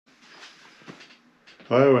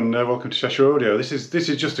Hello and welcome to Cheshire Audio. This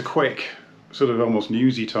is just a quick, sort of almost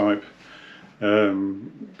newsy type,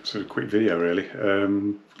 sort of quick video really.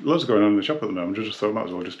 Loads going on in the shop at the moment. I just thought I might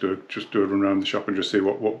as well just do a run around the shop and just see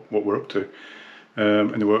what we're up to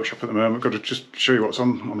in the workshop at the moment. Got to just show you what's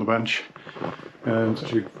on the bench. It's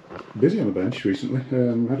actually busy on the bench recently.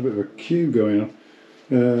 Had a bit of a queue going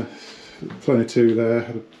on. Plenty two there.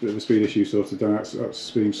 Had a bit of a speed issue sorted out.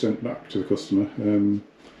 That's being sent back to the customer.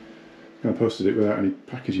 I posted it without any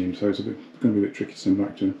packaging, so it's going to be a bit tricky to send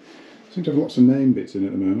back to them. I seem to have lots of name bits in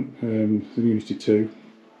at the moment. The Unity 2,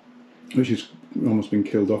 which has almost been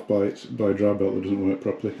killed off by a dry belt that doesn't work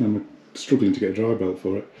properly, and we're struggling to get a dry belt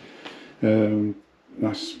for it.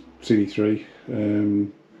 Nice CD3,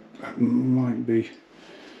 might be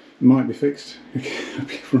fixed.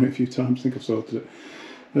 I've run it a few times. I think I've sorted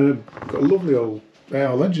it. Got a lovely old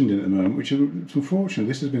AR Legend in at the moment, which is unfortunate.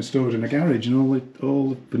 This has been stored in a garage, and all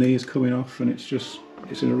the veneers coming off, and it's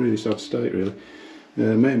in a really sad state really.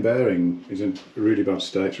 The main bearing is in a really bad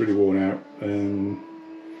state. It's really worn out.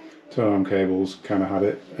 Toe arm cables kind of had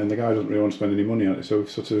it, and the guy doesn't really want to spend any money on it, so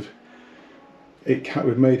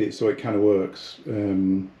we've made it so it kind of works.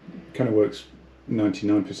 Kind of works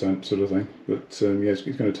 99% sort of thing. But yeah,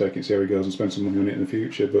 he's going to take it and see how he goes and spend some money on it in the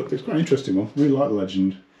future. But it's quite an interesting one. Really like the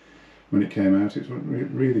Legend. When it came out, it was a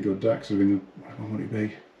really good deck. So in the, what would it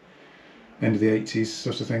be? End of the 80s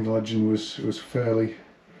sort of thing. The Legend was fairly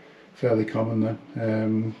common then.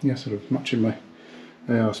 Yeah, sort of matching my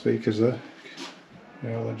AR speakers there.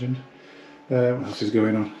 AR Legend. What else is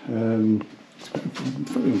going on?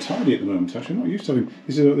 It's fairly untidy at the moment. Actually, I'm not used to having.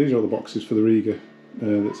 These are all the boxes for the Rega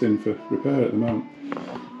that's in for repair at the moment.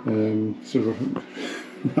 Sort of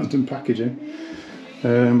random packaging.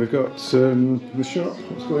 We've got the shop.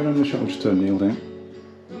 What's going on in the shop? I'll just turn Neil down.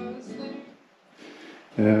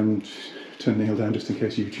 Turn Neil down just in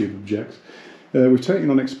case YouTube objects. We've taken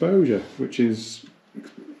on exposure, which is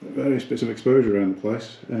various bits of exposure around the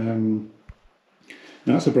place. Now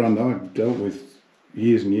that's a brand I've dealt with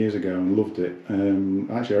years and years ago and loved it.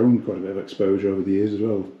 Actually, I owned quite a bit of exposure over the years as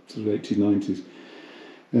well, sort of 80s, 90s.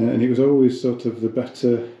 And it was always sort of the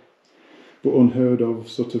better but unheard of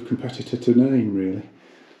sort of competitor to name really,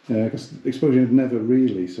 because Exposure had never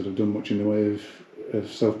really sort of done much in the way of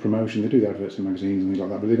self-promotion. They do the adverts in magazines and things like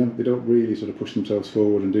that, but they don't really sort of push themselves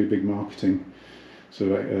forward and do big marketing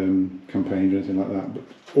sort of campaigns or anything like that. But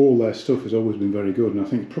all their stuff has always been very good, and I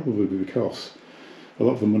think probably because a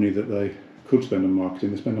lot of the money that they could spend on marketing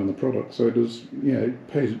they spend on the product, so it does, yeah, it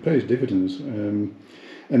pays dividends, and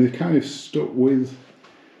they've kind of stuck with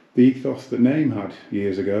the ethos that Name had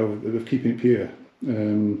years ago of keeping it pure.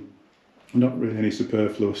 Not really any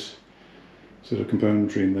superfluous sort of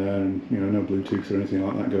componentry in there, and no Bluetooth or anything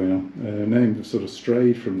like that going on. Name has sort of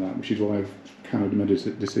strayed from that, which is why I've kind of made a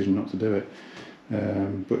decision not to do it.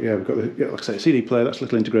 But yeah, we've got like I say, CD player. That's a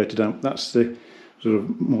little integrated amp. That's the sort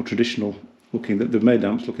of more traditional looking. They've made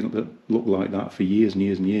amps look like that for years and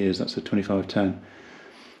years and years. That's a 2510.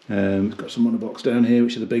 It's got some monoblocks down here,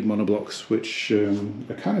 which are the big monoblocks, which are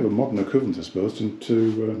kind of a modern equivalent, I suppose, to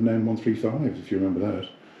Name 135, if you remember that.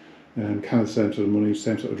 Kind of the same sort of money,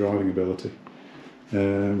 same sort of driving ability.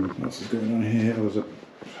 What else is going on here? There's a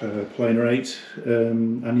planer 8.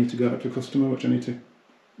 I need to go out to a customer, which I need to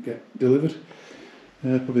get delivered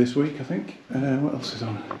probably this week, I think. What else is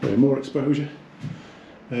on? More exposure.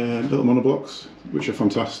 Little monoblocks, which are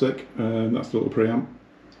fantastic. That's the little preamp.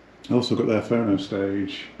 I also got their phono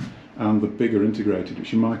stage and the bigger integrated,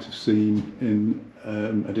 which you might have seen in.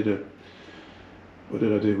 What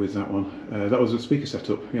did I do with that one? That was a speaker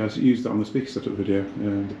setup. Yeah, I used that on the speaker setup video.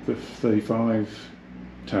 The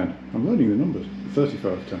 3510. I'm learning the numbers. The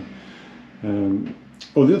 3510.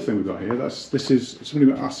 Oh, the other thing we've got here. This is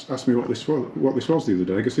somebody asked me what this was the other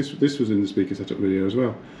day, because this was in the speaker setup video as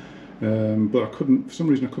well. But I couldn't, for some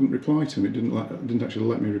reason, I couldn't reply to him. It didn't actually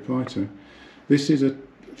let me reply to him. This is a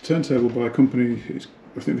turntable by a company.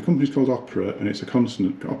 I think the company's called Opera, and it's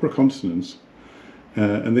Opera Consonance,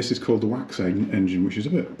 and this is called the Wax Engine, which is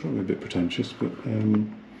probably a bit pretentious, but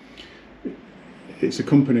it's a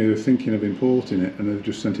company who are thinking of importing it, and they've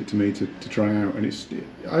just sent it to me to try out. And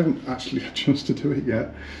I haven't actually had a chance to do it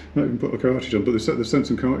yet. Not even put the cartridge on, but they've sent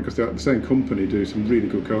some cartridges, because the same company do some really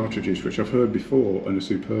good cartridges, which I've heard before and are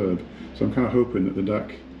superb. So I'm kind of hoping that the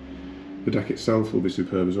deck itself will be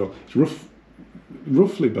superb as well. It's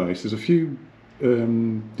roughly based. There's a few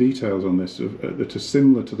details on this that are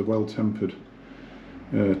similar to the well-tempered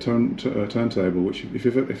turntable, which if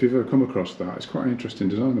you've ever come across that, it's quite an interesting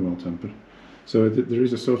design, the well-tempered. So there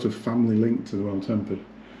is a sort of family link to the well-tempered.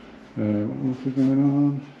 What else is going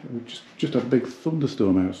on? We just had a big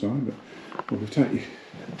thunderstorm outside, but we'll take you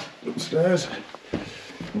upstairs.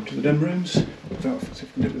 Up to the den rooms. See if we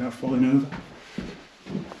can do it without falling over.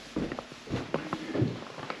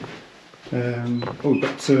 We've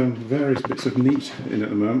got various bits of neat in at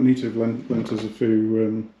the moment. Neat have lent us a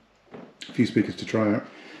few speakers to try out.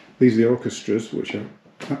 These are the orchestras, which are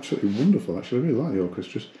absolutely wonderful actually. I really like the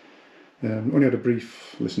orchestras. Only had a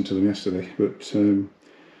brief listen to them yesterday, but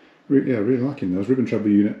really liking those. Ribbon treble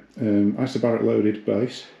unit, isobaric loaded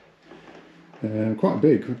bass, quite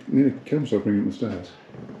big. Nearly killed myself bringing up the stairs.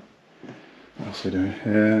 What else are they doing?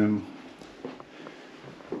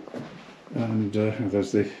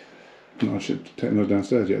 There's the. No, I should take those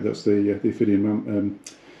downstairs yet. That's the Ophidian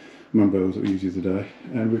Mambos that we used the other day,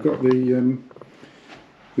 and we've got the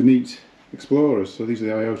neat Explorers. So these are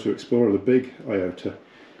the IOTA Explorer, the big IOTA.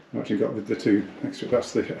 I've actually got the two extra.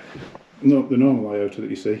 That's the normal IOTA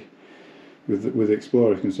that you see. With the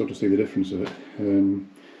Explorer, you can sort of see the difference of it.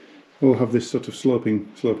 All have this sort of sloping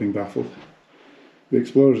baffle. The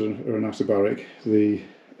Explorers are an isobaric. The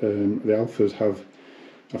Alphas have,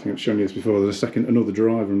 I think I've shown you this before, there's another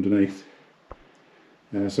driver underneath.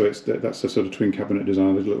 So that's a sort of twin cabinet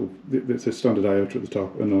design. It's a standard IOTA at the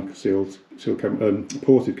top and like a sealed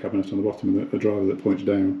ported cabinet on the bottom and a driver that points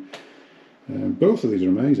down. Both of these are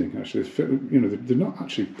amazing actually. They're not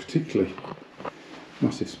actually particularly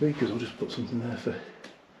massive speakers. I'll just put something there for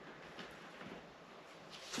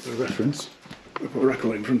reference. I'll put a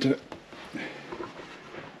record in front of it.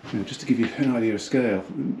 Just to give you an idea of scale,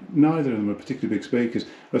 neither of them are particularly big speakers.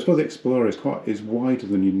 I suppose the Explorer is wider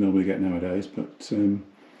than you'd normally get nowadays, but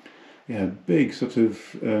big sort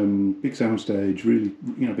of big sound stage, really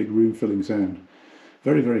big room filling sound,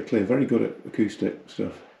 very clear, very good at acoustic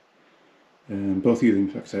stuff. Both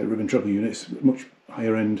using, like I say, ribbon treble units, much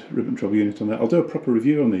higher end ribbon treble unit on that. I'll do a proper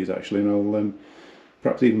review on these actually, and I'll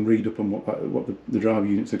perhaps even read up on what the driver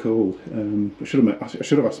units are called. I should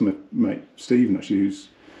have asked my mate Stephen actually,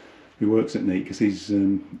 who works at Neat, because he's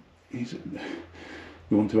the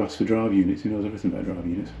one to ask for drive units. He knows everything about drive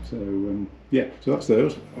units. So so that's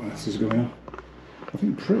those. What else is going on? I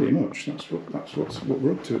think pretty much that's what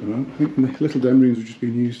we're up to at the moment. I think the little den rooms have just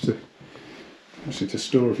been used to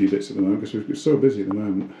store a few bits at the moment because we're so busy at the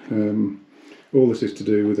moment. All this is to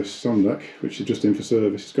do with a sound deck, which is just in for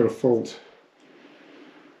service. It's got a fault.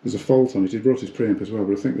 There's a fault on it. He brought his preamp as well,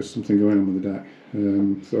 but I think there's something going on with the deck.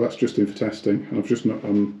 So that's just in for testing.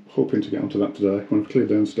 I'm hoping to get onto that today. When I've cleared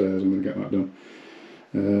downstairs, I'm going to get that done.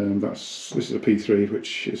 This is a P3,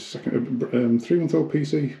 which is 3-month-old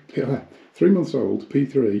PC. 3 months old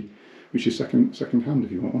P3, which is second hand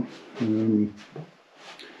if you want one.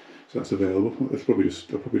 So that's available. I'll probably just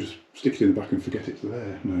stick it in the back and forget it's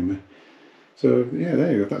there, knowing me. So yeah,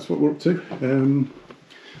 there you go. That's what we're up to. I'm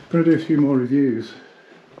going to do a few more reviews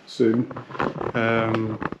soon.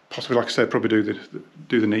 Possibly, like I said, probably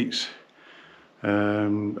do the Neats.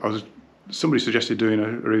 Somebody suggested doing a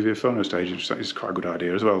review of phono stages, which is quite a good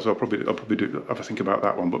idea as well. So I'll probably have a think about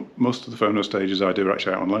that one. But most of the phono stages I do are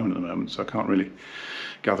actually out on loan at the moment, so I can't really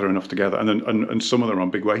gather enough together. And some of them are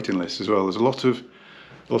on big waiting lists as well. There's a lot of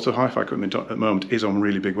hi-fi equipment at the moment is on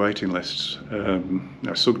really big waiting lists.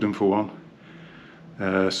 Sugden for one.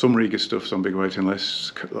 Some Rega stuff's on big waiting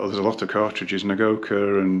lists. There's a lot of cartridges,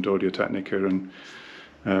 Nagoka and Audio Technica, and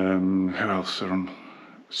who else are on?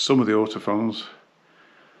 Some of the Autophones,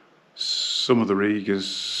 some of the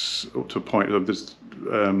Regas, up to a point of there's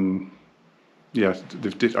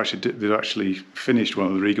they've actually finished one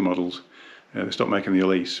of the Rega models. They stopped making the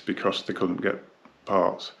Elise because they couldn't get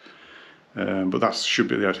parts. But that should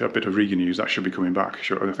be a bit of Rega news. That should be coming back.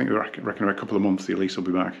 I think reckon a couple of months the Elise will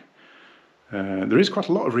be back. There is quite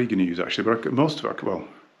a lot of Rega news actually, but most of it, well,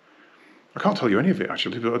 I can't tell you any of it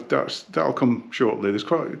actually, but that'll come shortly. There's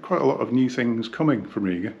quite a lot of new things coming from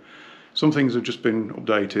Rega. Some things have just been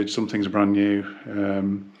updated, some things are brand new.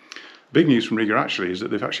 Big news from Rega actually is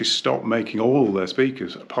that they've actually stopped making all their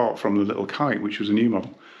speakers apart from the little Kite, which was a new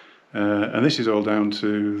model. And this is all down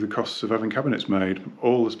to the costs of having cabinets made.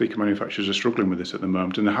 All the speaker manufacturers are struggling with this at the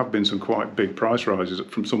moment, and there have been some quite big price rises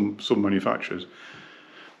from some manufacturers.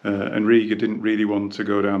 And Rega didn't really want to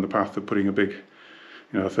go down the path of putting a big,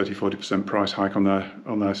 30-40% price hike on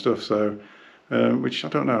their stuff. So, which I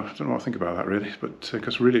don't know what I think about that really. But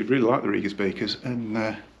because I really like the Rega speakers, and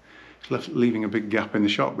it's leaving a big gap in the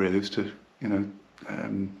shop really as to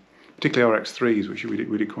particularly RX3s, which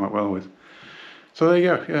we did quite well with. So there you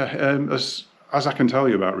go. Yeah, as I can tell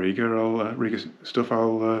you about Rega, Rega stuff,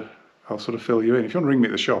 I'll sort of fill you in. If you want to ring me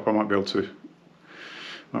at the shop, I might be able to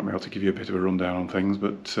give you a bit of a rundown on things,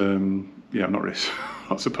 but yeah, I'm not really.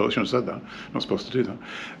 I suppose you shouldn't have said that. I'm not supposed to do that.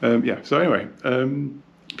 Yeah. So anyway,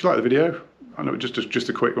 if you like the video, I know just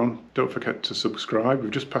a quick one. Don't forget to subscribe.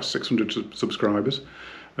 We've just passed 600 subscribers.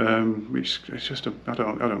 Which it's just I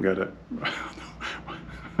don't get it.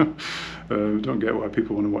 Don't get why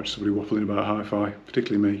people want to watch somebody waffling about hi-fi,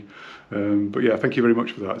 particularly me. But yeah, thank you very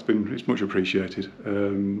much for that. It's much appreciated.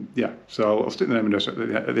 Yeah, so I'll stick the name and address at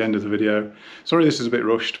the end of the video. Sorry, this is a bit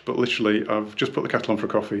rushed, but literally I've just put the kettle on for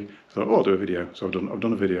coffee. Thought, oh, I'll do a video. So I've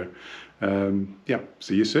done a video. Yeah,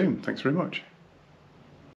 see you soon. Thanks very much.